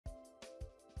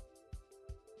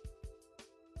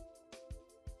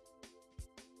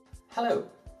Hello,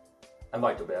 I'm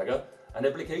Walter Berger, an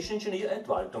application engineer at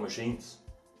Walter Machines.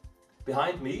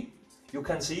 Behind me you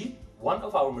can see one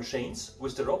of our machines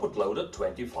with the robot loader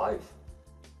 25.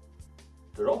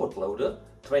 The robot loader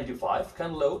 25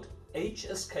 can load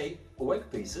HSK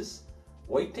workpieces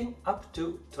weighing up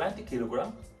to 20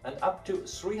 kg and up to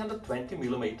 320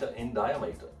 mm in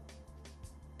diameter.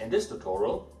 In this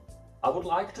tutorial I would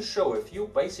like to show a few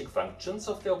basic functions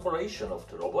of the operation of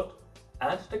the robot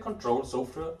and the control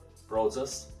software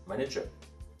Process Manager.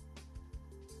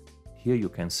 Here you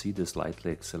can see the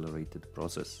slightly accelerated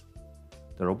process.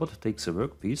 The robot takes a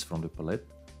workpiece from the pallet,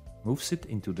 moves it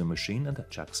into the machine and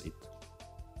chucks it.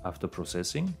 After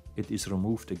processing, it is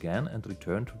removed again and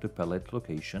returned to the pallet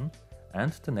location,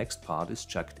 and the next part is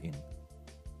chucked in.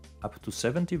 Up to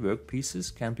 70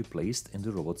 workpieces can be placed in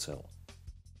the robot cell.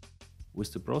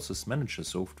 With the Process Manager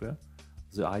software,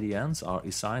 the IDNs are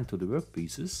assigned to the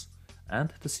workpieces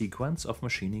and the sequence of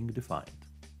machining defined.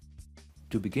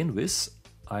 To begin with,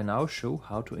 I now show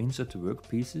how to insert the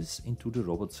workpieces into the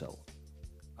robot cell.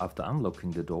 After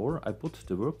unlocking the door, I put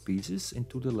the workpieces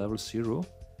into the level 0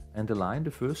 and align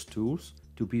the first tools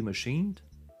to be machined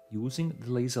using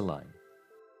the laser line.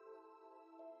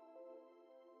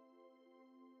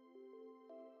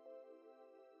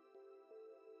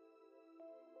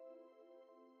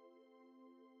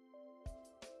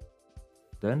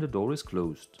 Then the door is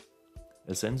closed.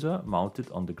 A sensor mounted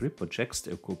on the gripper checks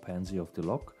the occupancy of the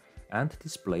lock and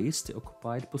displays the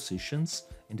occupied positions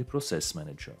in the Process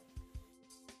Manager.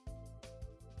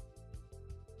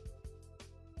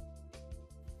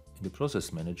 In the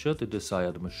Process Manager, the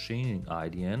desired machining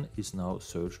IDN is now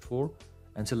searched for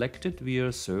and selected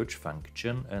via search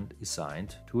function and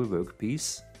assigned to a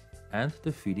workpiece, and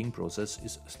the feeding process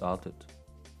is started.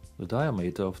 The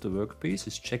diameter of the workpiece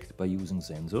is checked by using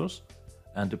sensors,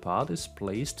 and the part is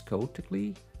placed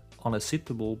chaotically on a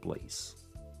suitable place.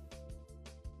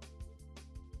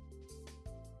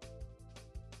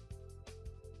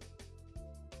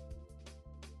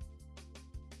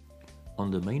 On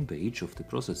the main page of the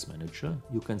Process Manager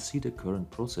you can see the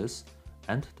current process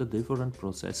and the different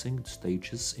processing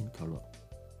stages in color.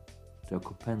 The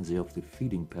occupancy of the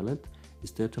feeding pallet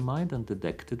is determined and the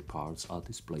detected parts are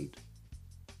displayed.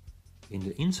 In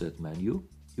the Insert menu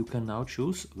you can now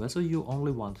choose whether you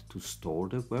only want to store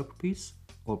the workpiece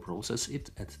or process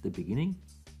it at the beginning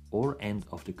or end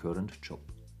of the current job.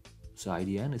 The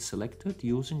IDN is selected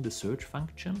using the search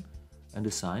function and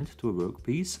assigned to a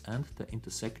workpiece, and the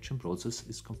intersection process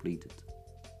is completed.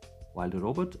 While the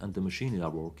robot and the machine are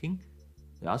working,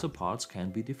 the other parts can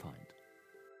be defined.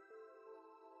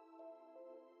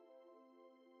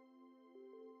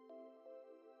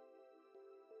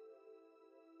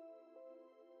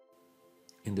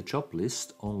 In the job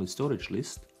list, only storage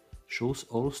list shows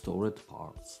all stored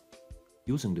parts.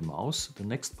 Using the mouse, the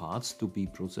next parts to be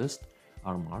processed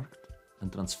are marked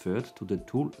and transferred to the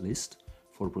tool list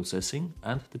for processing,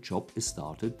 and the job is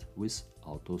started with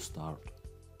Auto Start.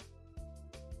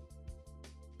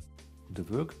 The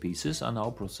workpieces are now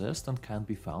processed and can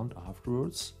be found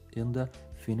afterwards in the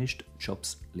Finished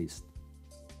Jobs list.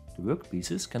 The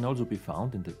workpieces can also be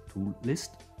found in the tool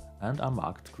list and are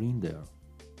marked green there.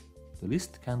 The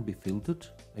list can be filtered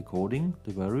according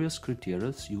to various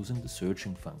criteria using the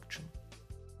searching function.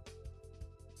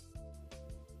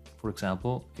 For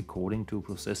example, according to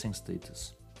processing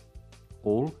status.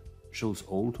 All shows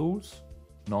all tools,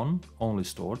 none only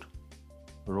stored,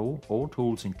 row all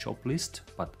tools in job list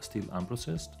but still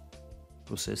unprocessed,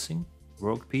 processing,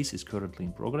 workpiece is currently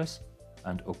in progress,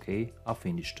 and OK are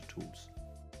finished tools.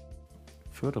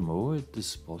 Furthermore, it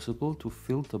is possible to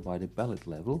filter by the pallet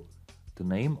level, the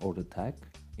name or the tag,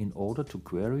 in order to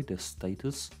query the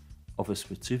status of a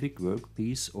specific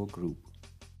workpiece or group.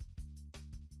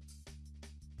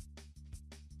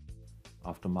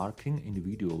 After marking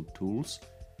individual tools,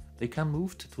 they can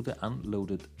move to the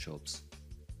unloaded jobs.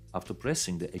 After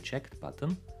pressing the eject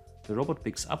button, the robot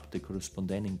picks up the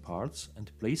corresponding parts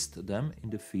and placed them in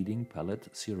the feeding pallet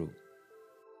 0.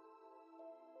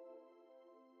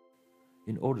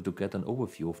 In order to get an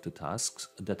overview of the tasks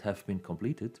that have been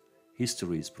completed,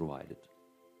 history is provided.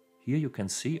 Here you can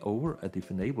see over a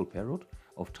definable period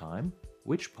of time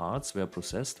which parts were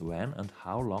processed when and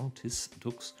how long this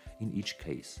took in each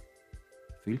case.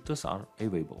 Filters are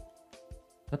available.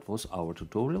 That was our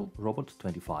tutorial Robot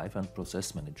 25 and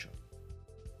Process Manager.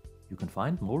 You can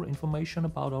find more information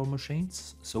about our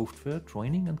machines, software,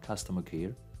 training and customer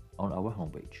care on our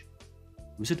homepage.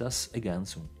 Visit us again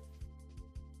soon.